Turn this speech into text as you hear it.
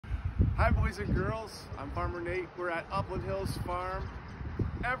Hi boys and girls, I'm Farmer Nate. We're at Upland Hills Farm.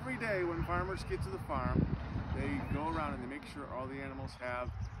 Every day when farmers get to the farm, they go around and they make sure all the animals have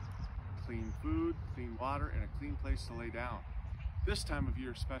clean food, clean water, and a clean place to lay down. This time of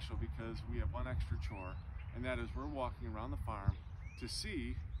year is special because we have one extra chore, and that is we're walking around the farm to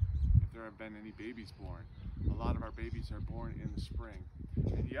see if there have been any babies born. A lot of our babies are born in the spring.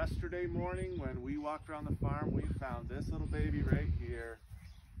 And yesterday morning when we walked around the farm, we found this little baby right here.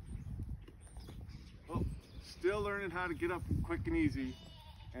 Oh, still learning how to get up quick and easy.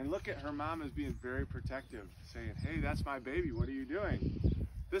 And look at her mom is being very protective, saying, hey, that's my baby, what are you doing?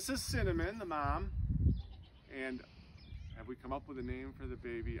 This is Cinnamon, the mom. And have we come up with a name for the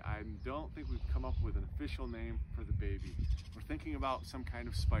baby? I don't think we've come up with an official name for the baby. We're thinking about some kind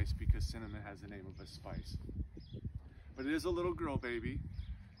of spice because Cinnamon has the name of a spice. But it is a little girl baby.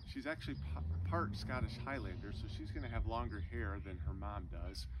 She's actually part Scottish Highlander, so she's gonna have longer hair than her mom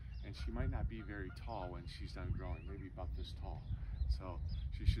does. And she might not be very tall when she's done growing, maybe about this tall. So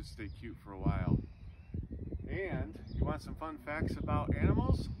she should stay cute for a while. And you want some fun facts about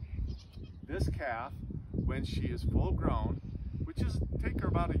animals? This calf, when she is full grown, which is take her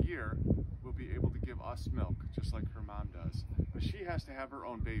about a year, will be able to give us milk, just like her mom does. But she has to have her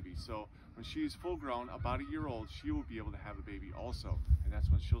own baby. So when she's full grown, about a year old, she will be able to have a baby also. And that's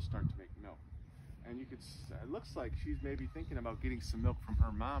when she'll start to make milk. And you could, it looks like she's maybe thinking about getting some milk from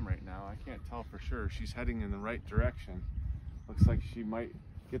her mom right now. I can't tell for sure. She's heading in the right direction. Looks like she might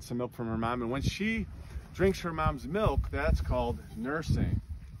get some milk from her mom. And when she drinks her mom's milk, that's called nursing.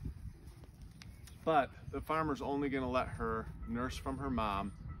 But the farmer's only gonna let her nurse from her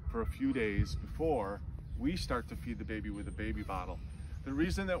mom for a few days before we start to feed the baby with a baby bottle. The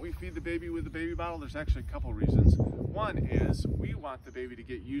reason that we feed the baby with the baby bottle, there's actually a couple reasons. One is we want the baby to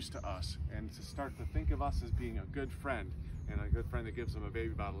get used to us and to start to think of us as being a good friend and a good friend that gives them a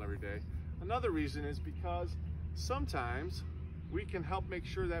baby bottle every day. Another reason is because sometimes we can help make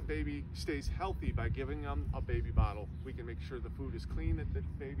sure that baby stays healthy by giving them a baby bottle. We can make sure the food is clean that the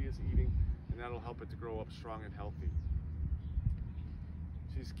baby is eating, and that'll help it to grow up strong and healthy.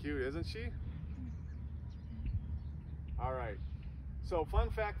 She's cute, isn't she? All right. So Fun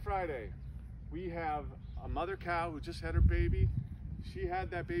Fact Friday, we have a mother cow who just had her baby. She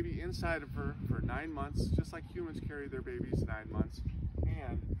had that baby inside of her for 9 months, just like humans carry their babies 9 months.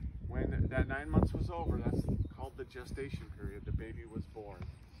 And when that 9 months was over, that's called the gestation period, the baby was born.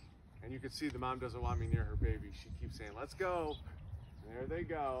 And you can see the mom doesn't want me near her baby. She keeps saying, let's go. And there they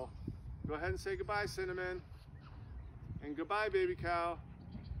go. Go ahead and say goodbye, Cinnamon. And goodbye, baby cow.